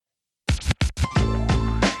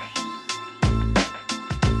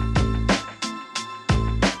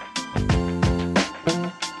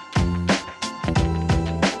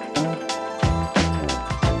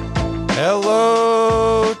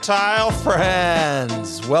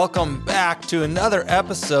friends. Welcome back to another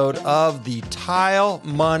episode of the Tile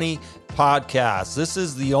Money Podcast. This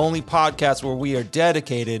is the only podcast where we are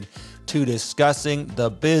dedicated to discussing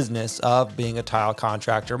the business of being a tile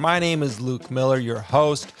contractor. My name is Luke Miller, your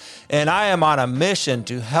host, and I am on a mission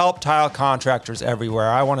to help tile contractors everywhere.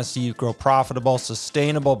 I want to see you grow profitable,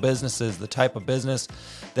 sustainable businesses, the type of business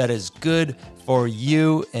that is good for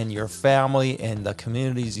you and your family and the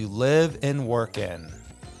communities you live and work in.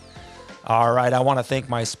 All right, I want to thank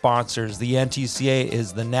my sponsors. The NTCA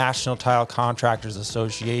is the National Tile Contractors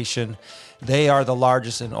Association. They are the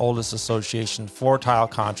largest and oldest association for tile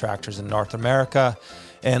contractors in North America.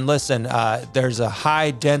 And listen, there's a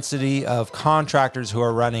high density of contractors who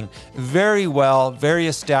are running very well, very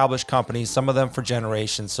established companies, some of them for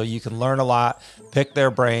generations. So you can learn a lot, pick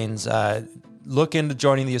their brains, look into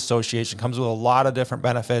joining the association. Comes with a lot of different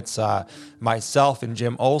benefits. Myself and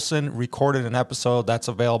Jim Olson recorded an episode that's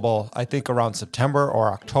available, I think, around September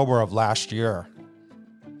or October of last year.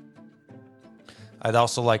 I'd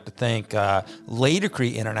also like to thank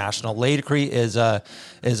Laticrete International. Laticrete is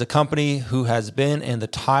a company who has been in the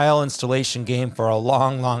tile installation game for a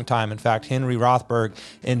long, long time. In fact, Henry Rothberg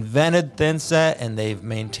invented thinset, and they've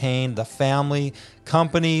maintained the family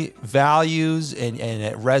company values, and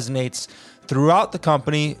it resonates throughout the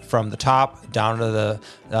company from the top down to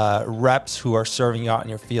the reps who are serving you out in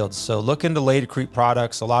your fields. So look into Laticrete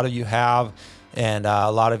products. A lot of you have, and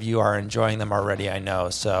a lot of you are enjoying them already, I know.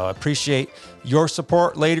 So appreciate your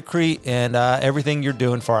support, Laticrete, and everything you're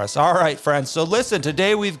doing for us. All right, friends. So listen,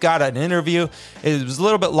 today we've got an interview. It was a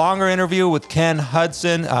little bit longer interview with Ken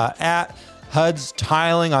Hudson at Huds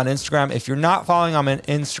Tiling on Instagram. If you're not following him on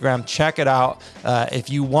Instagram, check it out. If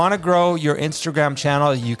you want to grow your Instagram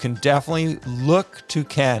channel, you can definitely look to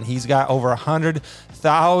Ken. He's got over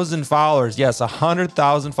 100,000 followers. Yes,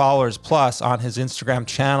 100,000 followers plus on his Instagram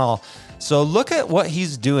channel. So look at what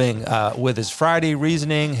he's doing with his Friday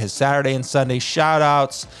reasoning, his Saturday and Sunday shout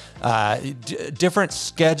outs, different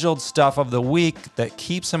scheduled stuff of the week that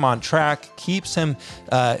keeps him on track, keeps him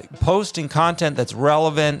posting content that's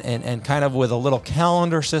relevant and kind of with a little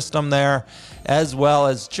calendar system there, as well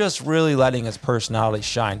as just really letting his personality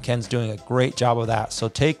shine. Ken's doing a great job of that. So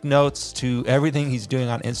take notes to everything he's doing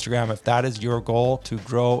on Instagram if that is your goal, to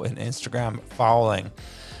grow an Instagram following.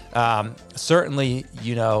 Certainly,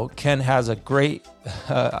 you know, Ken has a great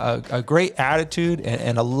attitude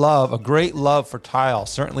and a great love for tile.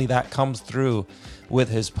 Certainly that comes through with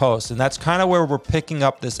his posts. And that's kind of where we're picking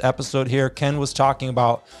up this episode here. Ken was talking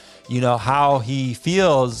about, you know, how he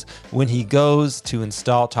feels when he goes to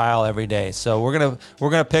install tile every day. So we're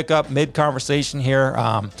gonna pick up mid conversation here.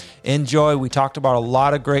 Enjoy. We talked about a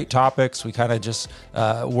lot of great topics. We kind of just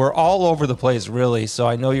we're all over the place, really. So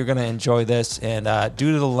I know you're gonna enjoy this. And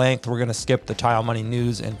due to the length, we're gonna skip the Tile Money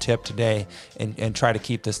news and tip today and try to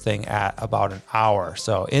keep this thing at about an hour.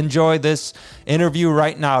 So enjoy this interview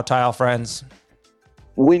right now, tile friends.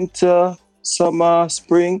 Winter, summer,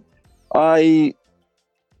 spring,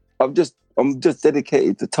 I'm just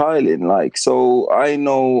dedicated to tiling. Like, so I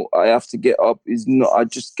know I have to get up. I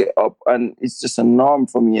just get up and it's just a norm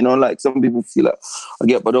for me. You know, like some people feel like I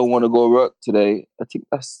get up, I don't want to go work today. I think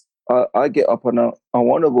I get up and I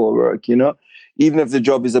want to go work, you know, even if the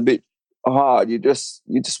job is a bit hard, you just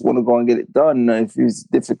want to go and get it done. If it's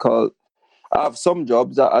difficult, I have some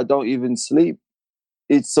jobs that I don't even sleep.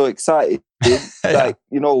 It's so exciting. Like,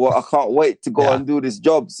 you know what, I can't wait to go and do this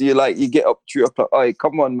job. So you get up 3 o'clock. All right,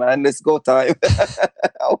 come on, man, let's go time. I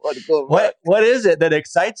want to go. What is it that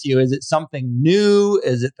excites you? Is it something new?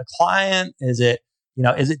 Is it the client? Is it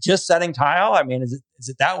just setting tile? I mean, is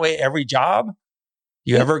it that way every job?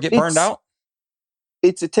 Do you ever get burned out?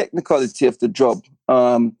 It's a technicality of the job.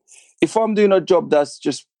 If I'm doing a job that's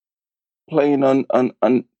just playing on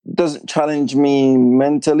doesn't challenge me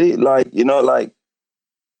mentally, like, you know, like,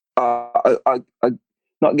 I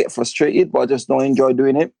not get frustrated, but I just don't enjoy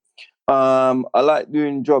doing it. I like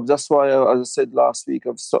doing jobs. That's why, as I said last week,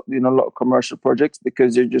 I've stopped doing a lot of commercial projects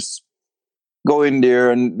because you're just going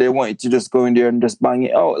there and they want you to just go in there and just bang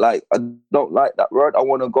it out. Like, I don't like that word. I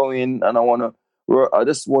want to go in and I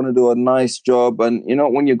just want to do a nice job. And, you know,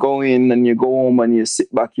 when you go in and you go home and you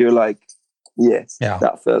sit back, you're like, yeah.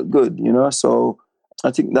 That felt good, you know? So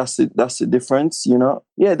I think that's the difference, you know?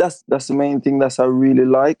 Yeah, that's the main thing that I really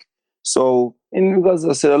like. So, in regards,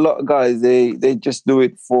 I said, a lot of guys, they just do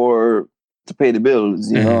it to pay the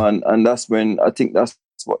bills, you know, and that's when I think that's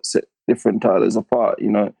what set different tilers apart, you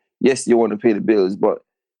know. Yes, you want to pay the bills, but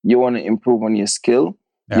you want to improve on your skill.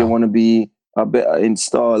 Yeah. You want to be a better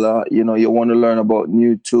installer, you know, you want to learn about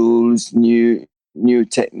new tools, new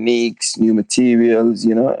techniques, new materials,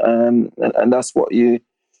 you know, and that's what you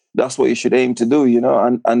that's what you should aim to do,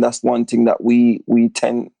 and that's one thing that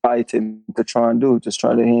I tend to try and do, just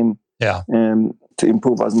try to aim to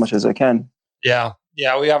improve as much as I can. Yeah.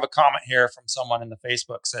 Yeah. We have a comment here from someone in the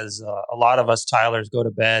Facebook says, a lot of us Tylers go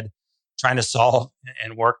to bed trying to solve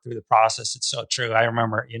and work through the process. It's so true. I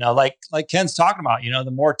remember, like Ken's talking about,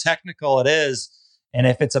 the more technical it is, and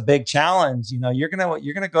if it's a big challenge, you're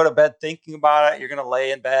going to go to bed thinking about it. You're going to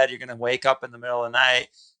lay in bed. You're going to wake up in the middle of the night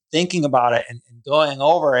thinking about it and going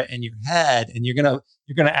over it in your head. And you're going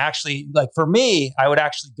to actually, like for me, I would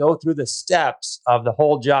actually go through the steps of the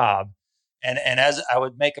whole job. And as I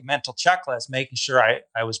would make a mental checklist, making sure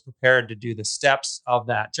I was prepared to do the steps of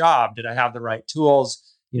that job. Did I have the right tools?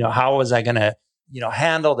 How was I going to,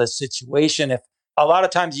 handle this situation? If a lot of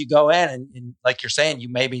times you go in and like you're saying, you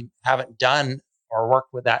maybe haven't done or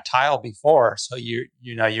worked with that tile before. So you're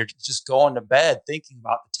just going to bed thinking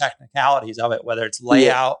about the technicalities of it, whether it's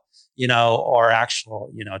layout, or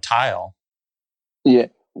actual, tile. Yeah.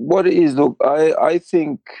 What it is, look, I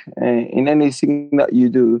think in anything that you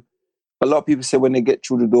do, a lot of people say when they get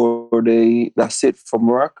through the door, that's it from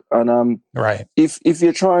work. And right. If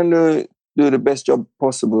you're trying to do the best job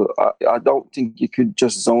possible, I don't think you could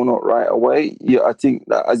just zone out right away. Yeah, I think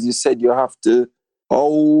that, as you said, you have to,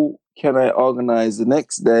 how can I organize the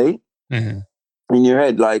next day in your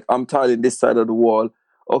head? Like, I'm tiling this side of the wall.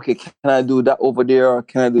 Okay, can I do that over there? Or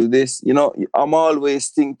can I do this? I'm always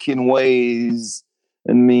thinking ways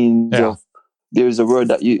and means of, there's a word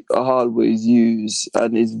that you always use,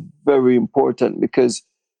 and it's very important, because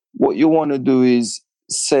what you want to do is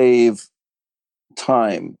save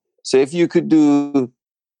time. So if you could do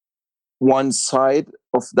one side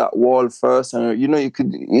of that wall first, and you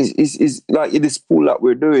could, it's like in this pool that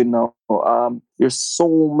we're doing now. There's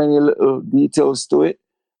so many little details to it,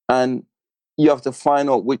 and you have to find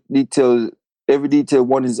out which detail. Every detail,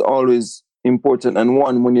 one is always important, and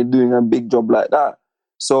one when you're doing a big job like that.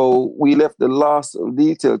 So we left the last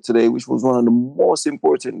detail today, which was one of the most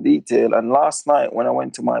important detail. And last night when I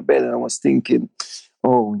went to my bed and I was thinking,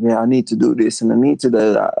 oh yeah, I need to do this and I need to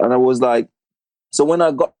do that. And I was like, so when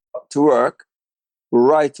I got to work,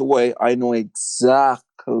 right away, I know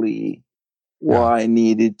exactly what I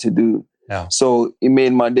needed to do. Yeah. So it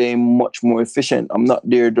made my day much more efficient. I'm not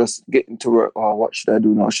there just getting to work. Oh, what should I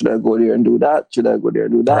do now? Should I go there and do that? Should I go there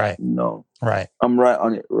and do that? Right. No. Right. I'm right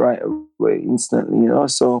on it right away, instantly,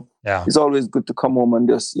 So it's always good to come home and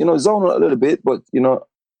just, zone out a little bit. But,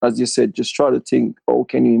 as you said, just try to think, oh,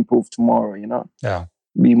 can you improve tomorrow, Yeah.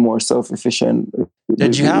 Be more self-efficient.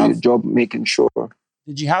 Did you have your job, making sure.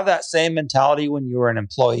 Did you have that same mentality when you were an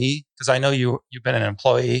employee? Because I know you've been an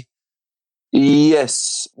employee.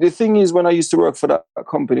 Yes. The thing is, when I used to work for that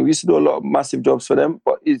company, we used to do a lot of massive jobs for them,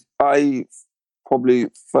 but I probably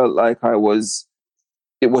felt like it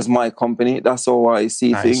was my company. That's how I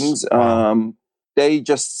see things. Wow. They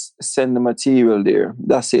just send the material there.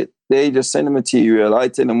 That's it. They just send the material. I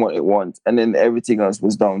tell them what they want, and then everything else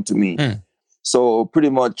was down to me. So pretty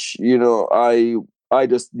much, I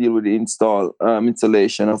just deal with the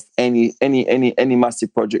installation of any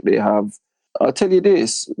massive project they have. I'll tell you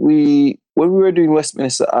this: when we were doing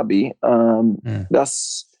Westminster Abbey,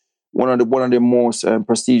 that's one of the most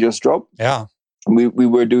prestigious jobs. Yeah, we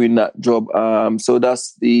were doing that job. So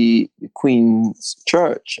that's the Queen's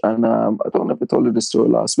Church, and I don't know if I told you the story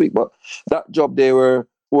last week, but that job they were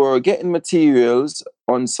getting materials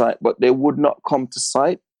on site, but they would not come to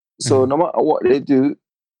site. So no matter what they do,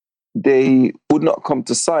 they would not come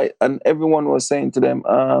to site, and everyone was saying to them,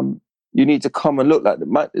 you need to come and look like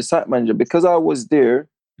the site manager. Because I was there,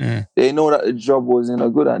 they know that the job was in a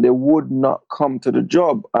good hand. They would not come to the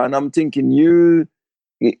job. And I'm thinking, you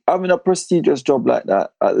having a prestigious job like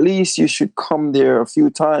that, at least you should come there a few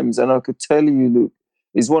times. And I could tell you, Luke,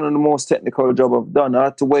 it's one of the most technical job I've done. I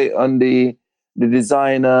had to wait on the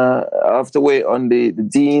designer. I have to wait on the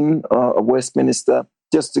dean of Westminster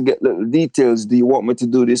just to get little details. Do you want me to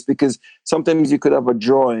do this? Because sometimes you could have a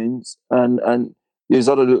drawings and there's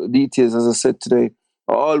other details. As I said today,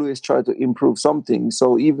 I always try to improve something.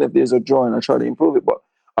 So even if there's a drawing, I try to improve it. But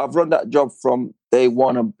I've run that job from day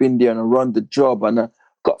one. I've been there and I run the job, and I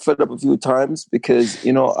got fed up a few times because,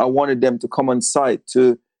 I wanted them to come on site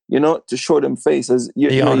to show them faces.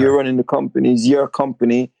 You're running the company, it's your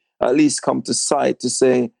company. At least come to site to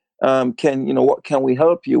say, what can we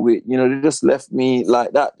help you with? They just left me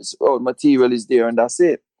like that. Oh, material is there and that's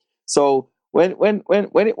it. So when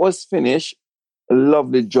it was finished, a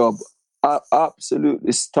lovely job,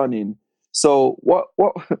 absolutely stunning. So what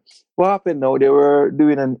happened now? They were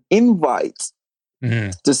doing an invite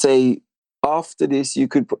to say after this you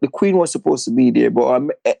could. The Queen was supposed to be there, but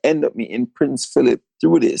I end up meeting Prince Philip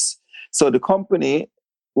through this. So the company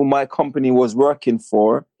who my company was working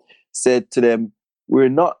for, said to them, "We're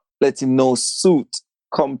not letting no suit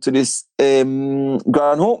come to this grand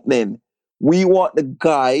opening. We want the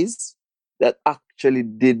guys that actually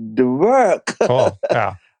did the work." Cool.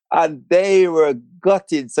 Yeah. And they were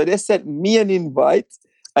gutted. So they sent me an invite,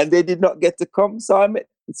 and they did not get to come. So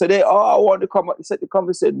they, I want to come. They said to come.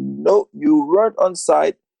 They said, "No, you weren't on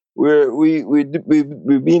site. We're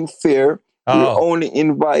being fair. We're Oh, only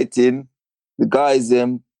inviting the guys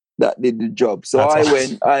that did the job." So that's I awesome.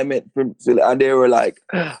 went. I met Phil, and they were like,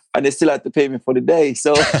 and they still had to pay me for the day.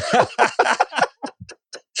 So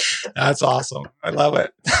That's awesome. I love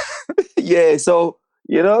it. yeah. So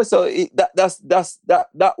so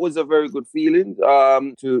that was a very good feeling.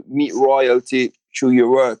 To meet royalty through your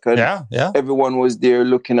work, and Yeah. everyone was there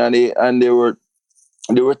looking at it, and they were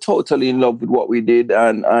totally in love with what we did,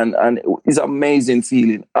 and it's amazing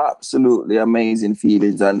feeling, absolutely amazing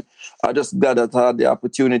feelings. And I just glad that I had the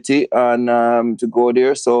opportunity and to go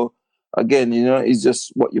there. So again, it's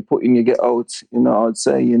just what you put in, you get out. I'd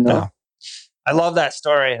say, Yeah. I love that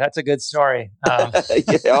story. That's a good story. yeah,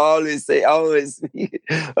 I always say,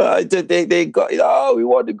 they got, oh, we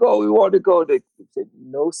want to go. They said,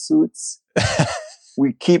 no suits.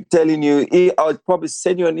 We keep telling you, I would probably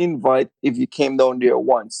send you an invite if you came down there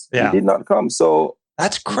once. Yeah. You did not come. So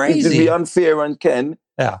that's it would crazy. be unfair on Ken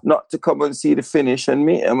not to come and see the finish and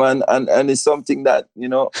meet him. And it's something that,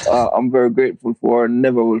 I'm very grateful for and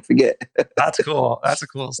never will forget. That's cool. That's a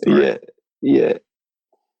cool story. Yeah.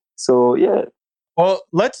 So, yeah. Well,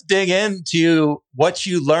 let's dig into what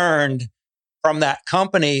you learned from that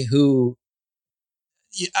company who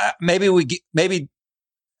maybe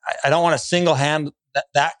I don't want to single hand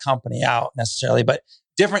that company out necessarily, but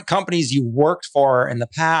different companies you worked for in the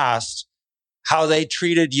past, how they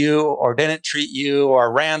treated you or didn't treat you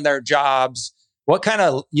or ran their jobs. What kind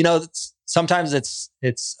of, sometimes it's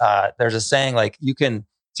there's a saying like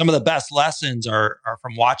some of the best lessons are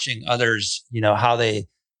from watching others,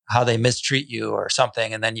 how they mistreat you or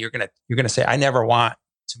something. And then you're going to say, I never want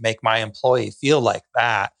to make my employee feel like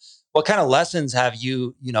that. What kind of lessons have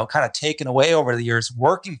you, kind of taken away over the years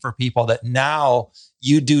working for people that now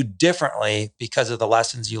you do differently because of the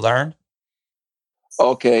lessons you learned?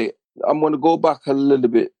 Okay, I'm going to go back a little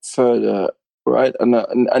bit further, right?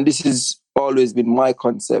 And this has always been my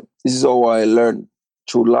concept. This is how I learned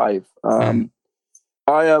through life.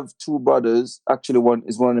 I have two brothers. Actually, one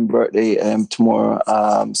is one in birthday tomorrow.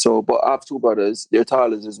 But I have two brothers. They're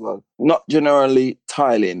tilers as well. Not generally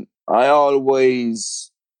tiling. I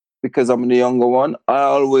always, because I'm the younger one, I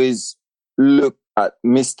always look at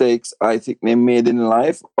mistakes I think they made in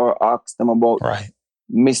life or ask them about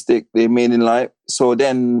mistake they made in life. So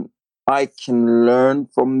then I can learn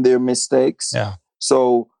from their mistakes. Yeah.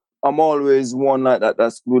 So I'm always one like that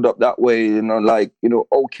that's screwed up that way,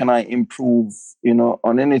 how can I improve,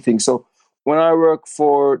 on anything? So when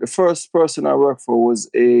the first person I worked for was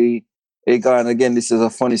a guy, and again, this is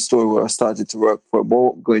a funny story where I started to work for, but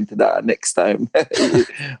we'll go into that next time.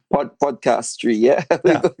 Podcast 3, yeah?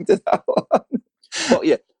 We'll go into that one. But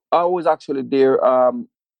yeah, I was actually there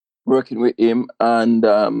working with him,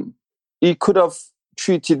 and he could have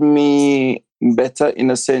treated me better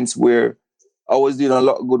in a sense where I was doing a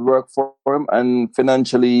lot of good work for him, and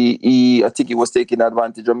financially, I think he was taking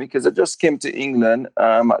advantage of me because I just came to England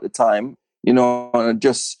at the time.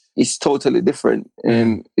 It's totally different.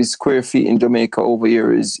 And his square feet in Jamaica over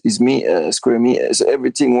here is square meter. So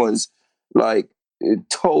everything was like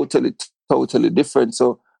totally, totally different.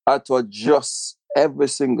 So I had to adjust every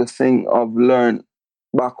single thing I've learned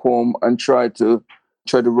back home and try to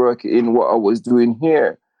work in what I was doing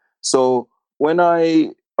here. So when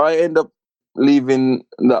I end up leaving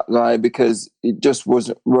that guy because it just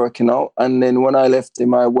wasn't working out. And then when I left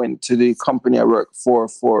him, I went to the company I worked for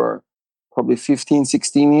probably 15,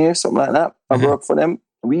 16 years, something like that. I worked for them.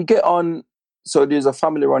 We get on. So it's a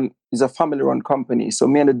family run company. So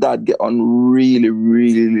me and the dad get on really,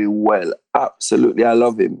 really well. Absolutely. I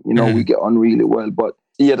love him. We get on really well, but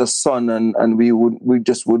he had a son and we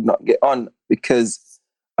just would not get on because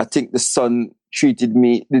I think the son treated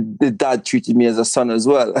me, the dad treated me as a son as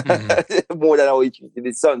well, more than how he treated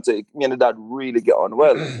his son. So me and the dad really get on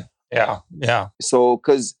well. Yeah. So,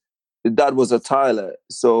 because the dad was a tiler,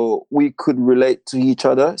 so we could relate to each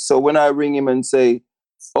other. So when I ring him and say,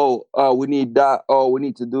 we need that, we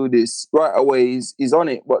need to do this, right away he's on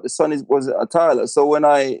it. But the son wasn't a tiler. So when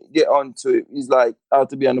I get on to it, he's like, I have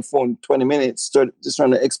to be on the phone 20 minutes just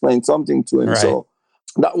trying to explain something to him. Right. So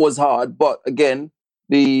that was hard. But again,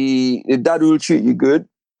 the dad will treat you good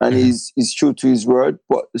and he's true to his word,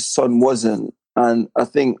 but the son wasn't. And I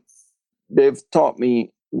think they've taught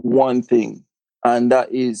me one thing. And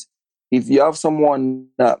that is, if you have someone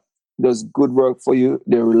that does good work for you,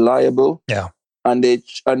 they're reliable, Yeah. and they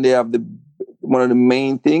have the one of the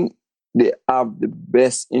main thing, they have the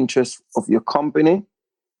best interest of your company.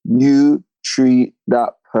 You treat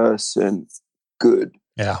that person good.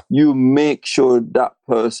 Yeah. You make sure that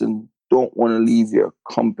person don't want to leave your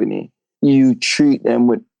company. You treat them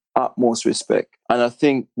with utmost respect. And I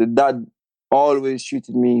think the dad always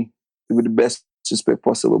treated me with the best respect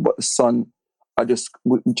possible. But the son,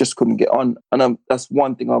 we just couldn't get on. And that's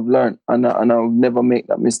one thing I've learned. And I'll never make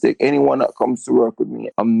that mistake. Anyone that comes to work with me,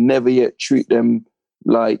 I'll never yet treat them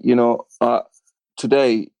like,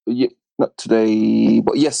 today, not today,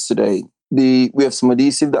 but yesterday, we have some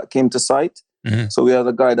adhesive that came to site. Mm-hmm. So we have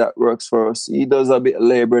a guy that works for us. He does a bit of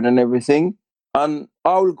laboring and everything. And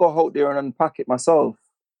I will go out there and unpack it myself.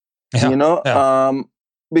 Yeah.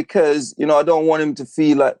 Because, I don't want him to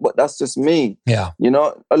feel like, but that's just me. Yeah.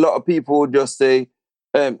 A lot of people would just say,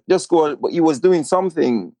 just go on, but he was doing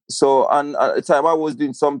something. So, and at the time I was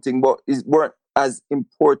doing something, but it weren't as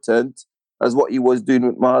important as what he was doing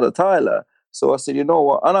with my other Tyler. So I said, you know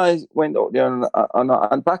what? And I went out there and I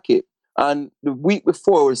unpack it. And the week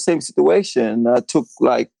before, it was the same situation. I took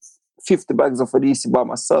like 50 bags of adhesive by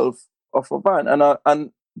myself off a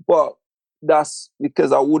van. But that's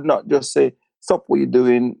because I would not just say, stop what you're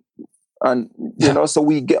doing. And, so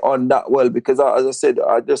we get on that well, because as I said,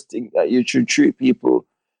 I just think that you should treat people,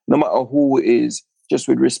 no matter who it is, just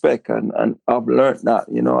with respect. And I've learned that,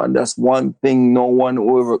 and that's one thing no one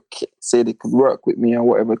who ever said they could work with me or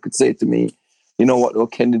whatever could say to me, you know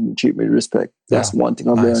what, Ken didn't treat me with respect. That's one thing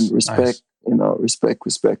I've learned. Respect,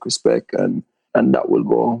 respect. And that will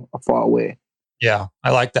go a far way. Yeah,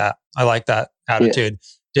 I like that. I like that attitude.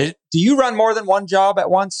 Yeah. Do you run more than one job at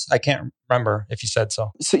once? I can't remember if you said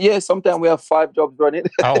so. So yeah, sometimes we have 5 jobs running.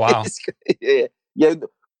 Oh, wow. Yeah.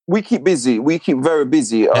 We keep busy. We keep very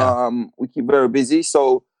busy. Yeah.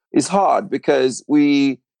 So it's hard because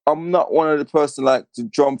I'm not one of the person like to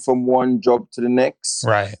jump from one job to the next.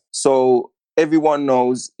 Right. So everyone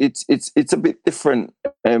knows it's a bit different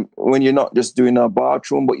when you're not just doing a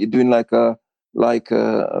bathroom, but you're doing like a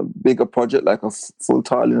bigger project, like a full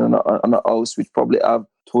tiling on a house, which probably have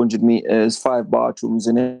 200 meters, 5 bathrooms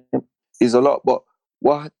in it, is a lot. But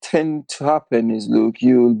what tend to happen is, Luke,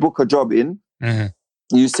 you book a job in, mm-hmm.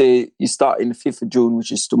 You say you start in the 5th of June,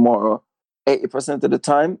 which is tomorrow. 80% of the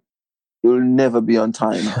time, you'll never be on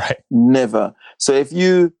time. Right. Never. So if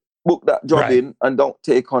you book that job in and don't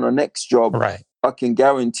take on a next job, I can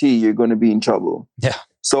guarantee you're going to be in trouble. Yeah.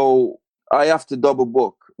 So I have to double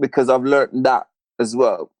book, because I've learned that as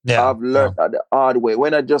well. Yeah. I've learned that the hard way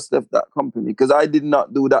when I just left that company, because I did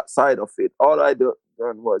not do that side of it. All I done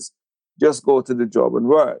was just go to the job and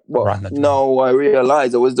work. But now I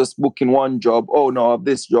realized I was just booking one job. Oh no, I have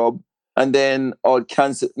this job. And then I'll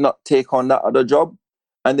cancel, not take on that other job.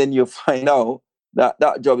 And then you find out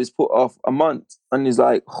that job is put off a month. And it's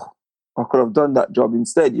like, I could have done that job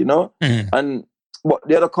instead, And but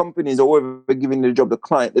the other companies are over giving the job to the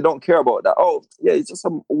client. They don't care about that. Oh, yeah, it's just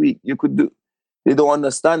a week you could do. They don't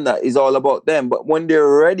understand that it's all about them. But when they're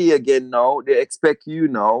ready again now, they expect you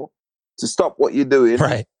now to stop what you're doing.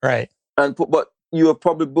 Right. But you have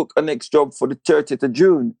probably booked a next job for the 30th of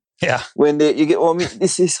June. Yeah. When you get,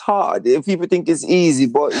 this is hard. If people think it's easy,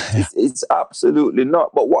 but it's absolutely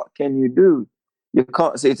not. But what can you do? You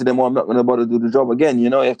can't say to them, I'm not going to bother to do the job again.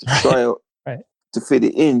 You have to try out to fit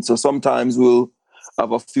it in. So sometimes we'll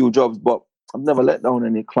have a few jobs, but I've never let down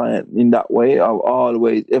any client in that way. I'll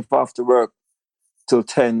always, if I have to work till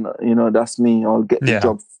 10, that's me. I'll get the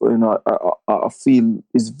job. I feel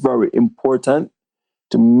it's very important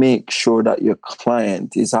to make sure that your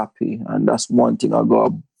client is happy. And that's one thing I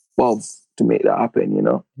go above to make that happen,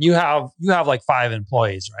 You have like 5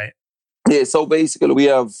 employees, right? Yeah, so basically we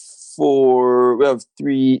have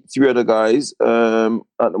three other guys at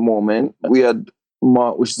the moment. We had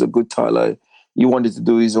Mark, which is a good Tyler. He wanted to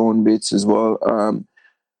do his own bits as well.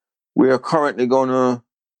 We are currently gonna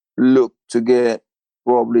look to get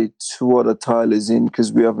probably 2 other Tylers in,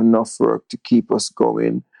 because we have enough work to keep us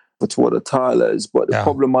going for 2 other Tylers. But the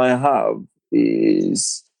problem I have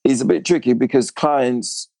is a bit tricky, because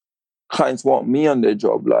clients want me on their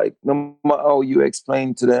job. Like, no matter how you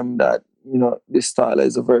explain to them that, this Tyler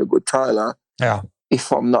is a very good Tyler. Yeah.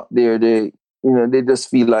 If I'm not there, they just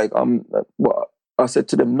feel like I'm. Well, I said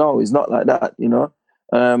to them, no, it's not like that.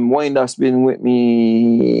 Wayne, that's been with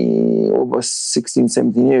me over 16,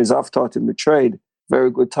 17 years. I've taught him the trade.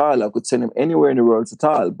 Very good Tyler. I could send him anywhere in the world to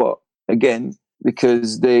tile. But again,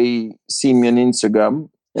 because they see me on Instagram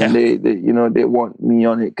and they want me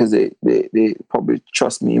on it, because they probably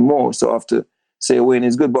trust me more. So I have to say Wayne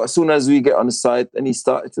is good. But as soon as we get on the site and he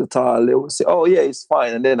started to tile, they will say, oh yeah, it's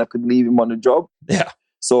fine. And then I could leave him on the job. Yeah.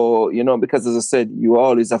 So, because as I said, you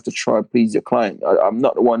always have to try to please your client. I'm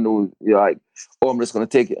not the one who, you're like, oh, I'm just going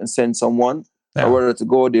to take it and send someone. Yeah. I'd rather to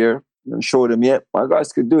go there and show them, yeah, my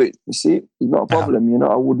guys could do it. You see, it's not a problem.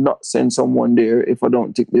 I would not send someone there if I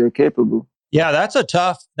don't think they're capable. Yeah,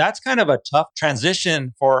 that's kind of a tough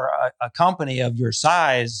transition for a company of your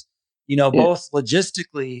size, both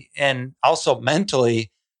logistically and also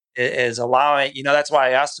mentally is allowing, that's why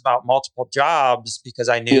I asked about multiple jobs, because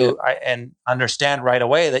I knew and understand right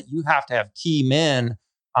away that you have to have key men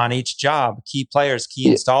on each job, key players, key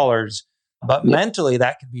installers. But mentally,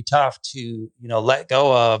 that can be tough to, let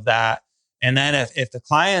go of that. And then if the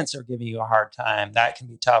clients are giving you a hard time, that can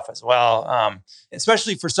be tough as well.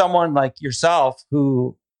 Especially for someone like yourself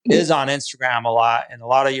who is on Instagram a lot, and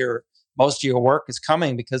most of your work is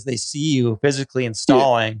coming because they see you physically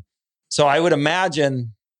installing. Yeah. So I would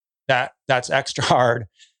imagine that that's extra hard.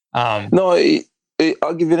 No,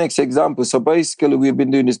 I'll give you an next example. So basically, we've been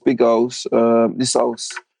doing this big house. This house,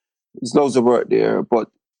 there's loads of work there, but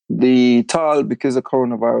the tile, because of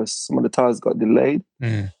coronavirus, some of the tiles got delayed.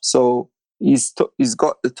 So he's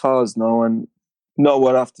got the tiles now, and now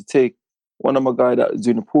what I have to take one of my guys that is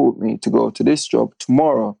doing the pool with me to go to this job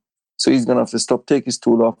tomorrow. So he's going to have to stop, take his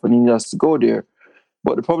tool off, and he has to go there.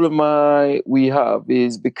 But the problem we have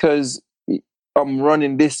is because I'm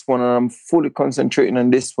running this one and I'm fully concentrating on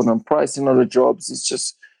this one, I'm pricing other jobs, it's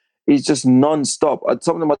just non-stop.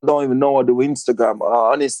 Some of them I don't even know how to do Instagram.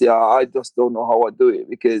 Honestly, I just don't know how I do it,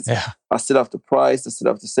 because I still have to price, I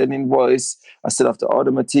still have to send invoice, I still have to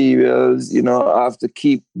order materials, I have to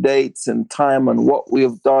keep dates and time and what we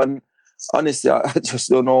have done. Honestly, I just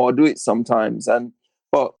don't know how to do it sometimes.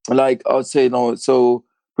 But like I would say, so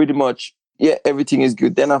pretty much, everything is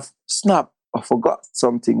good. Then I forgot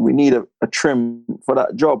something. We need a trim for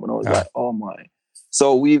that job. And I was like, oh my.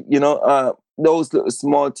 So those little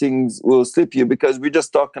small things will slip you, because we're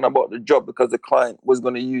just talking about the job because the client was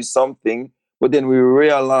going to use something, but then we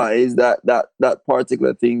realized that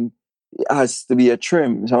particular thing has to be a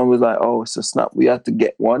trim. So I was like, oh, so snap, we had to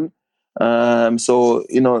get one. So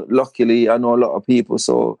luckily I know a lot of people,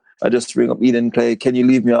 so I just ring up Eden Clay, can you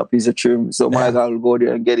leave me a piece of trim? So my guy will go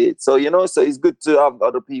there and get it. So so it's good to have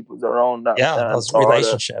other people around that. Those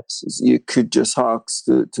relationships. You could just ask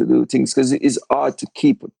to do things, because it's hard to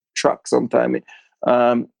keep track sometimes,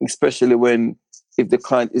 especially if the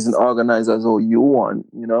client isn't organized as all you want,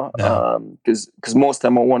 because most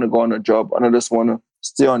time I want to go on a job and I just want to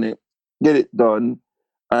stay on it, get it done,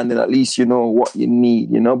 and then at least you know what you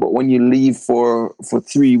need, But when you leave for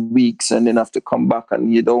 3 weeks and then have to come back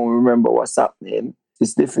and you don't remember what's happening,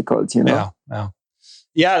 it's difficult, Yeah,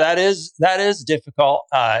 that is difficult.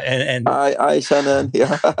 And hi, Shannon.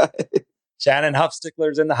 Yeah. Shannon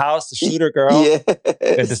Huffstickler's in the house, the shooter girl. Yeah.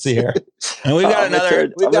 Good to see her. And we've got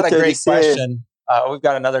a great question. We've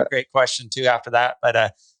got another great question too after that. But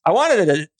I wanted